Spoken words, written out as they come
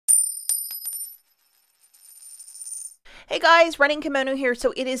Hey guys, Running Kimono here.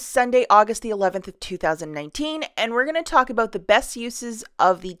 So it is Sunday, August the 11th of 2019, and we're going to talk about the best uses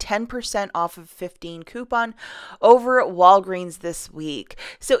of the 10% off of 15 coupon over at Walgreens this week.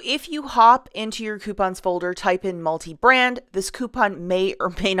 So if you hop into your coupons folder, type in multi-brand, this coupon may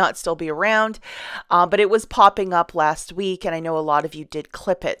or may not still be around, but it was popping up last week, and I know a lot of you did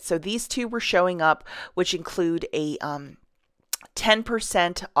clip it. So these two were showing up, which include a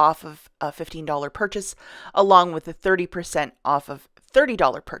 10% off of a $15 purchase, along with a 30% off of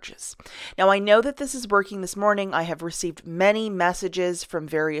 $30 purchase. Now, I know that this is working this morning. I have received many messages from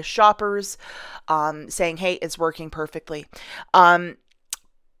various shoppers saying, hey, it's working perfectly.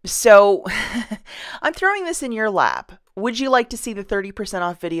 So I'm throwing this in your lap. Would you like to see the 30%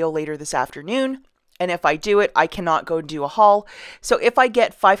 off video later this afternoon? And if I do it, I cannot go do a haul. So if I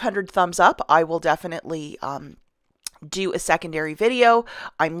get 500 thumbs up, I will definitely do a secondary video.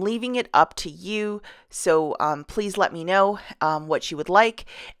 I'm leaving it up to you, so please let me know what you would like.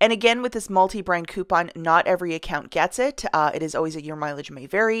 And again, with this multi-brand coupon, not every account gets it. It is always your mileage may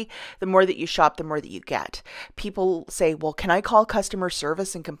vary. The more that you shop, the more that you get. People say, well, can I call customer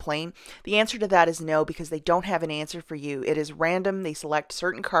service and complain? The answer to that is no, because they don't have an answer for you. It is random. They select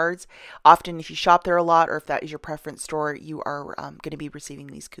certain cards. Often, if you shop there a lot, or if that is your preference store, you are going to be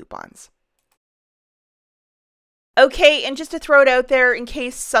receiving these coupons. Okay, and just to throw it out there, in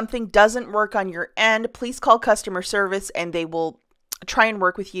case something doesn't work on your end, please call customer service and they will try and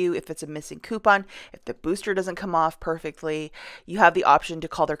work with you if it's a missing coupon. If the booster doesn't come off perfectly, you have the option to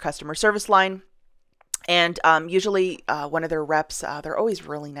call their customer service line. And usually one of their reps, they're always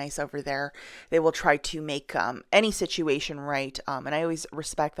really nice over there. They will try to make any situation right. And I always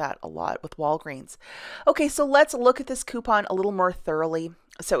respect that a lot with Walgreens. Okay, so let's look at this coupon a little more thoroughly.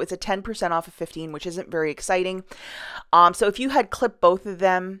 So it's a 10% off of 15, which isn't very exciting. So if you had clipped both of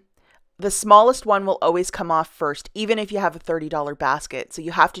them, the smallest one will always come off first, even if you have a $30 basket. So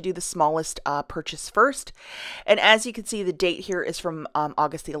you have to do the smallest purchase first. And as you can see, the date here is from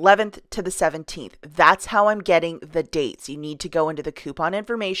August the 11th to the 17th. That's how I'm getting the dates. You need to go into the coupon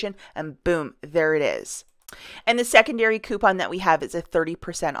information and boom, there it is. And the secondary coupon that we have is a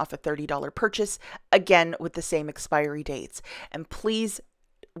 30% off a $30 purchase, again, with the same expiry dates. And please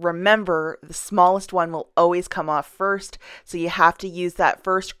remember, the smallest one will always come off first, so you have to use that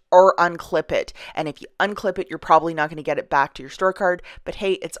first or unclip it. And if you unclip it, you're probably not going to get it back to your store card, but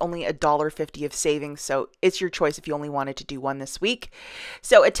hey, it's only $1.50 of savings, so it's your choice if you only wanted to do one this week.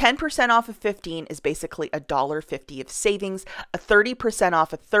 So a 10% off of 15 is basically $1.50 of savings. A 30%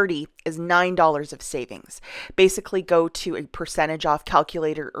 off of 30 is $9 of savings. Basically, go to a percentage off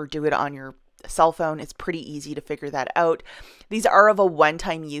calculator or do it on your cell phone. It's pretty easy to figure that out. These are of a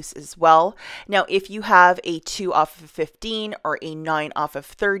one-time use as well. Now, if you have a 2 off of 15 or a 9 off of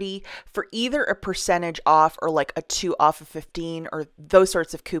 30, for either a percentage off or like a 2 off of 15 or those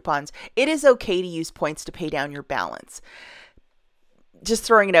sorts of coupons, it is okay to use points to pay down your balance. Just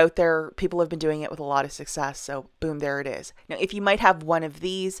throwing it out there, people have been doing it with a lot of success, so boom, there it is. Now, if you might have one of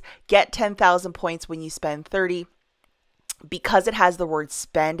these, get 10,000 points when you spend 30. Because it has the word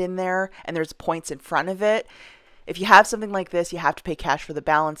spend in there and there's points in front of it, if you have something like this, you have to pay cash for the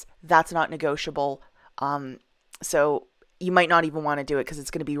balance. That's not negotiable. So you might not even want to do it because it's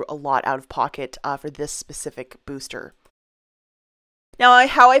going to be a lot out of pocket for this specific booster. Now,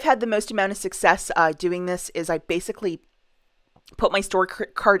 how I've had the most amount of success doing this is I basically put my store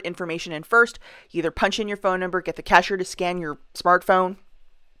card information in first. You either punch in your phone number, get the cashier to scan your smartphone,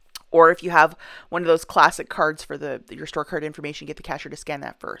 or if you have one of those classic cards for your store card information, get the cashier to scan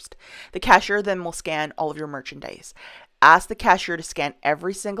that first. The cashier then will scan all of your merchandise. Ask the cashier to scan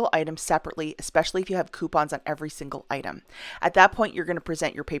every single item separately, especially if you have coupons on every single item. At that point, you're going to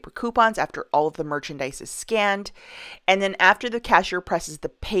present your paper coupons after all of the merchandise is scanned. And then after the cashier presses the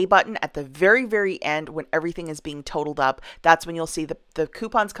pay button at the very, very end, when everything is being totaled up, that's when you'll see the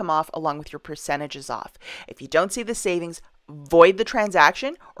coupons come off along with your percentages off. If you don't see the savings, void the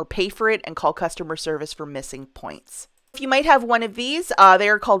transaction or pay for it and call customer service for missing points. If you might have one of these, they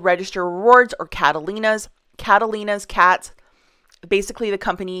are called Register Rewards or Catalinas. Catalinas, Cats, basically the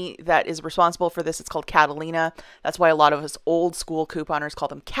company that is responsible for this, it's called Catalina. That's why a lot of us old school couponers call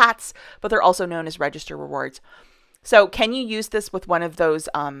them Cats, but they're also known as Register Rewards. So can you use this with one of those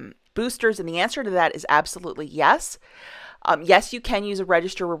boosters? And the answer to that is absolutely yes. Yes, you can use a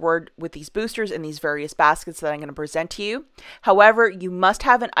register reward with these boosters in these various baskets that I'm going to present to you. However, you must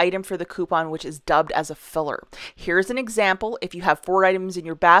have an item for the coupon which is dubbed as a filler. Here's an example. If you have 4 items in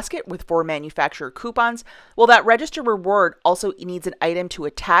your basket with 4 manufacturer coupons, well, that register reward also needs an item to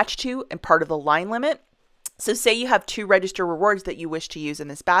attach to and part of the line limit. So say you have 2 register rewards that you wish to use in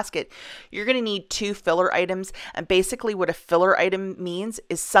this basket, you're going to need 2 filler items. And basically what a filler item means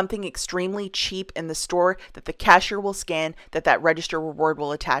is something extremely cheap in the store that the cashier will scan that register reward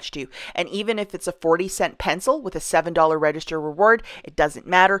will attach to. And even if it's a 40-cent pencil with a $7 register reward, it doesn't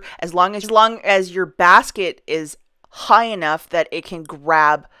matter as long as your basket is high enough that it can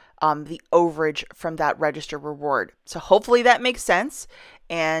grab the overage from that register reward. So hopefully that makes sense.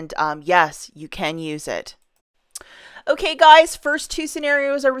 And yes, you can use it. Okay, guys, first 2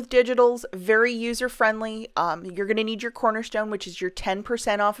 scenarios are with digitals, very user-friendly. You're going to need your cornerstone, which is your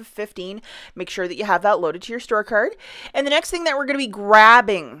 10% off of 15. Make sure that you have that loaded to your store card. And the next thing that we're going to be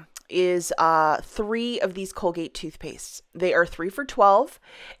grabbing is 3 of these Colgate toothpastes. They are 3 for $12,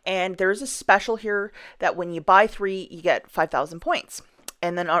 and there's a special here that when you buy 3, you get 5,000 points.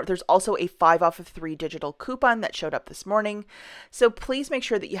 And then there's also a 5 off of 3 digital coupon that showed up this morning. So please make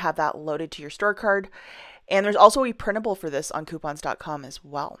sure that you have that loaded to your store card. And there's also a printable for this on coupons.com as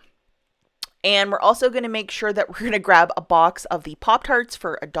well. And we're also going to make sure that we're going to grab a box of the Pop-Tarts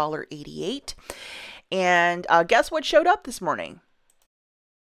for $1.88. And guess what showed up this morning?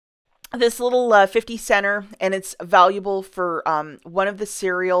 This little 50 center, and it's valuable for one of the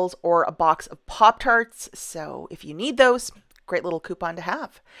cereals or a box of Pop-Tarts. So if you need those, great little coupon to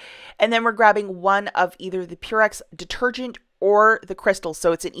have. And then we're grabbing one of either the Purex detergent or the crystals.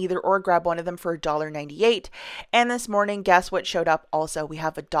 So it's an either or. Grab one of them for $1.98. And this morning, guess what showed up also? We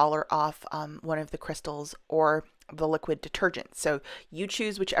have $1 off one of the crystals or the liquid detergent. So you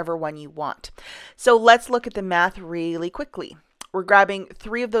choose whichever one you want. So let's look at the math really quickly. We're grabbing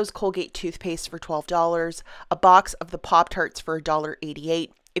 3 of those Colgate toothpaste for $12, a box of the Pop-Tarts for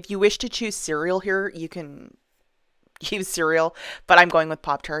 $1.88. If you wish to choose cereal here, you can use cereal, but I'm going with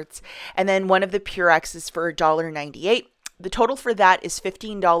Pop-Tarts. And then one of the Purexes for $1.98. The total for that is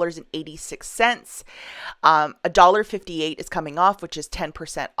 $15.86. $1.58 is coming off, which is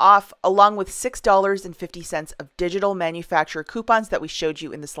 10% off, along with $6.50 of digital manufacturer coupons that we showed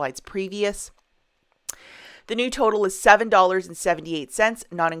you in the slides previous. The new total is $7.78,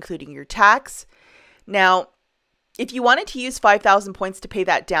 not including your tax. Now, if you wanted to use 5,000 points to pay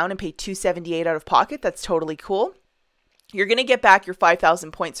that down and pay $278 out of pocket, that's totally cool. You're going to get back your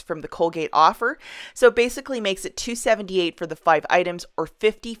 5,000 points from the Colgate offer. So it basically makes it $278 for the 5 items or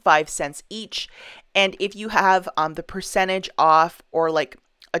 55 cents each. And if you have the percentage off or like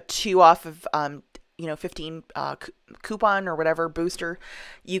a 2 off of 15 coupon or whatever booster,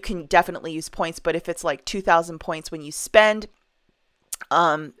 you can definitely use points. But if it's like 2,000 points when you spend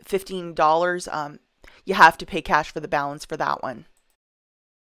 $15, you have to pay cash for the balance for that one.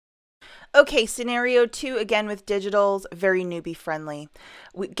 Okay, scenario 2, again with digitals, very newbie friendly.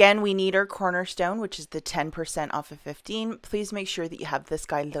 Again, we need our cornerstone, which is the 10% off of 15. Please make sure that you have this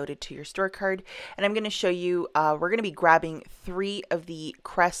guy loaded to your store card. And I'm going to show you, we're going to be grabbing 3 of the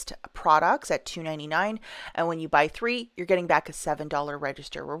Crest products at $2.99. And when you buy 3, you're getting back a $7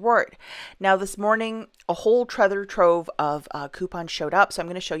 register reward. Now this morning, a whole treasure trove of coupons showed up. So I'm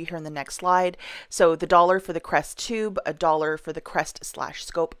going to show you here in the next slide. So the $1 for the Crest tube, $1 for the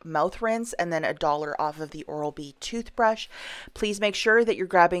Crest/Scope mouth rinse, and then $1 off of the Oral-B toothbrush. Please make sure that you're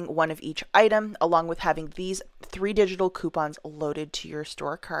grabbing one of each item along with having these 3 digital coupons loaded to your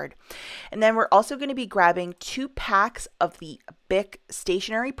store card. And then we're also going to be grabbing 2 packs of the Bic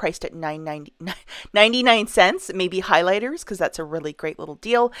stationery priced at 99 cents, maybe highlighters because that's a really great little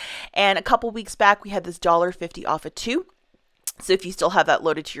deal. And a couple weeks back we had this $1.50 off of 2. So if you still have that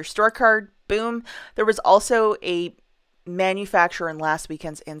loaded to your store card, boom. There was also a manufacturer in last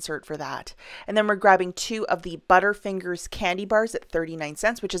weekend's insert for that. And then we're grabbing 2 of the Butterfingers candy bars at 39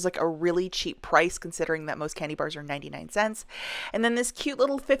 cents, which is like a really cheap price considering that most candy bars are 99 cents. And then this cute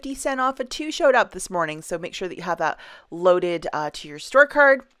little 50-cent off of 2 showed up this morning. So make sure that you have that loaded to your store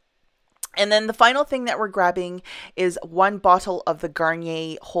card. And then the final thing that we're grabbing is 1 bottle of the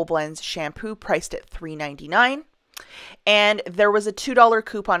Garnier Whole Blends shampoo priced at $3.99. And there was a $2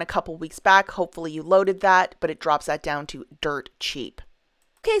 coupon a couple weeks back. Hopefully you loaded that, but it drops that down to dirt cheap.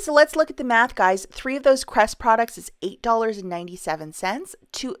 Okay, so let's look at the math, guys. 3 of those Crest products is $8.97.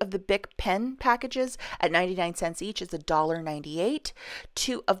 2 of the Bic pen packages at 99 cents each is $1.98.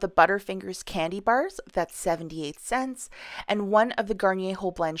 2 of the Butterfingers candy bars, that's 78 cents. And 1 of the Garnier Whole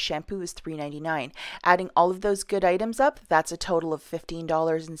Blend shampoo is $3.99. Adding all of those good items up, that's a total of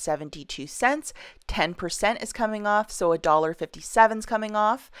 $15.72. 10% is coming off, so $1.57 is coming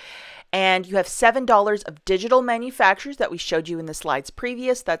off. And you have $7 of digital manufacturers that we showed you in the slides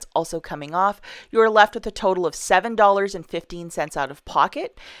previous. That's also coming off. You are left with a total of $7.15 out of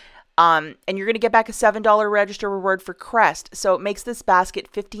pocket. And you're going to get back a $7 register reward for Crest. So it makes this basket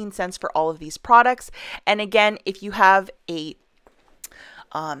 15 cents for all of these products. And again, if you have a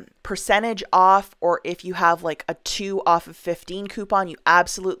percentage off, or if you have like a 2 off of 15 coupon, you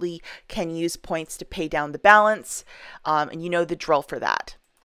absolutely can use points to pay down the balance. And you know the drill for that.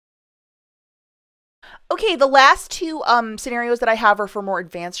 Okay, the last two scenarios that I have are for more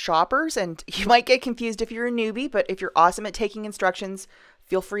advanced shoppers, and you might get confused if you're a newbie, but if you're awesome at taking instructions,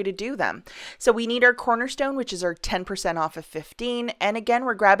 feel free to do them. So we need our cornerstone, which is our 10% off of 15. And again,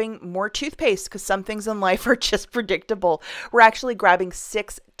 we're grabbing more toothpaste because some things in life are just predictable. We're actually grabbing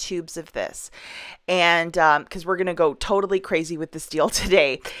 6 tubes of this. And because we're going to go totally crazy with this deal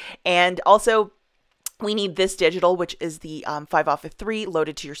today. And also, we need this digital, which is the 5 off of 3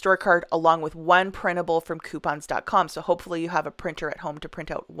 loaded to your store card, along with 1 printable from coupons.com. So hopefully you have a printer at home to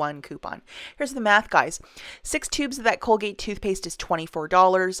print out 1 coupon. Here's the math, guys. 6 tubes of that Colgate toothpaste is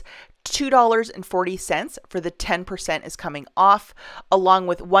 $24. $2.40 for the 10% is coming off, along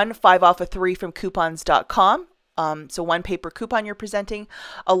with 1 5 off of 3 from coupons.com. So 1 paper coupon you're presenting,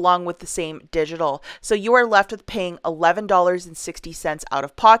 along with the same digital. So you are left with paying $11.60 out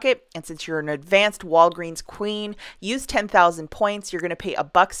of pocket. And since you're an advanced Walgreens queen, use 10,000 points. You're going to pay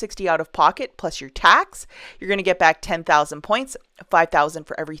 $1.60 out of pocket plus your tax. You're going to get back 10,000 points, 5,000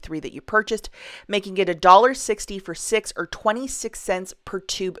 for every 3 that you purchased, making it $1.60 for 6, or 26 cents per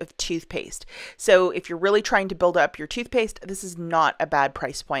tube of toothpaste. So if you're really trying to build up your toothpaste, this is not a bad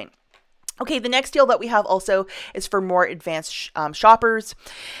price point. Okay, the next deal that we have also is for more advanced shoppers.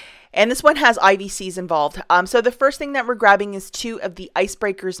 And this one has IVCs involved. So the first thing that we're grabbing is 2 of the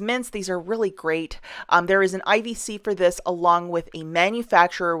Icebreakers mints. These are really great. There is an IVC for this, along with a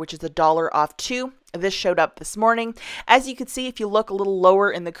manufacturer, which is $1 off 2. This showed up this morning. As you can see, if you look a little lower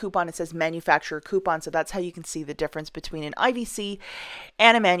in the coupon, it says manufacturer coupon. So that's how you can see the difference between an IVC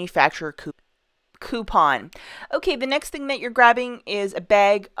and a manufacturer coupon. Okay, the next thing that you're grabbing is a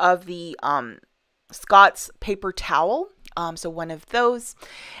bag of the Scott's paper towel. So 1 of those.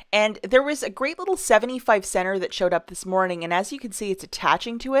 And there was a great little 75 center that showed up this morning. And as you can see, it's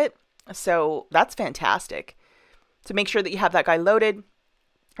attaching to it. So that's fantastic. So make sure that you have that guy loaded.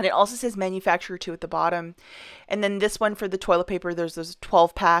 And it also says manufacturer 2 at the bottom. And then this one for the toilet paper, there's those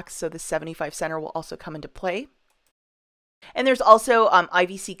 12 packs. So the 75 center will also come into play. And there's also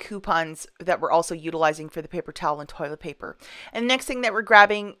IVC coupons that we're also utilizing for the paper towel and toilet paper. And the next thing that we're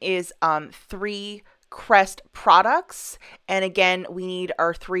grabbing is 3 Crest products. And again, we need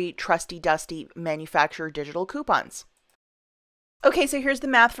our 3 Trusty Dusty manufacturer digital coupons. Okay, so here's the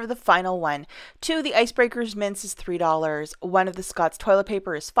math for the final one. 2 of the Icebreakers mints is $3. 1 of the Scott's toilet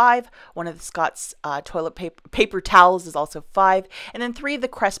paper is $5. 1 of the Scott's toilet paper towels is also $5. And then 3 of the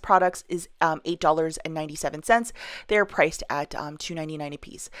Crest products is $8.97. They're priced at $2.99 a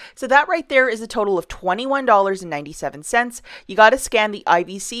piece. So that right there is a total of $21.97. You got to scan the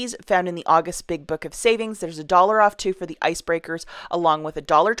IVCs found in the August Big Book of Savings. There's $1 off 2 for the Icebreakers, along with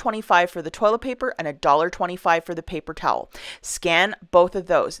 $1.25 for the toilet paper and $1.25 for the paper towel. Scan both of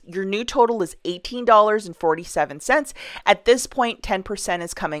those. Your new total is $18.47. At this point, 10%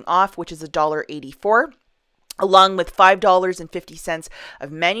 is coming off, which is $1.84. Along with $5.50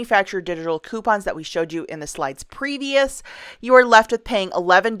 of manufacturer digital coupons that we showed you in the slides previous. You are left with paying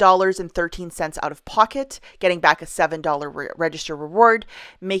 $11.13 out of pocket, getting back a $7 register reward,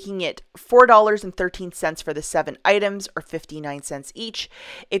 making it $4.13 for the 7 items, or 59 cents each.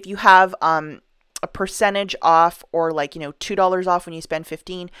 If you have a percentage off, or like, $2 off when you spend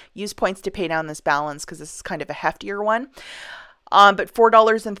 15, use points to pay down this balance because this is kind of a heftier one. But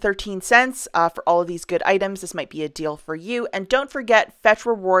 $4.13 for all of these good items. This might be a deal for you. And don't forget, Fetch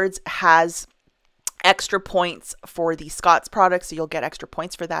Rewards has extra points for the Scott's products, so you'll get extra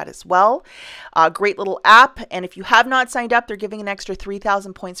points for that as well. Great little app. And if you have not signed up, they're giving an extra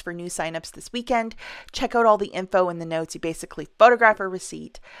 3,000 points for new signups this weekend. Check out all the info in the notes. You basically photograph a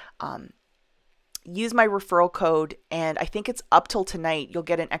receipt, use my referral code, and I think it's up till tonight, you'll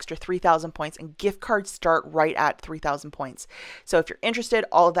get an extra 3,000 points, and gift cards start right at 3,000 points. So if you're interested,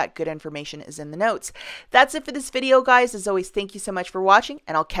 all of that good information is in the notes. That's it for this video, guys. As always, thank you so much for watching,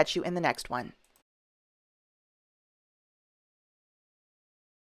 and I'll catch you in the next one.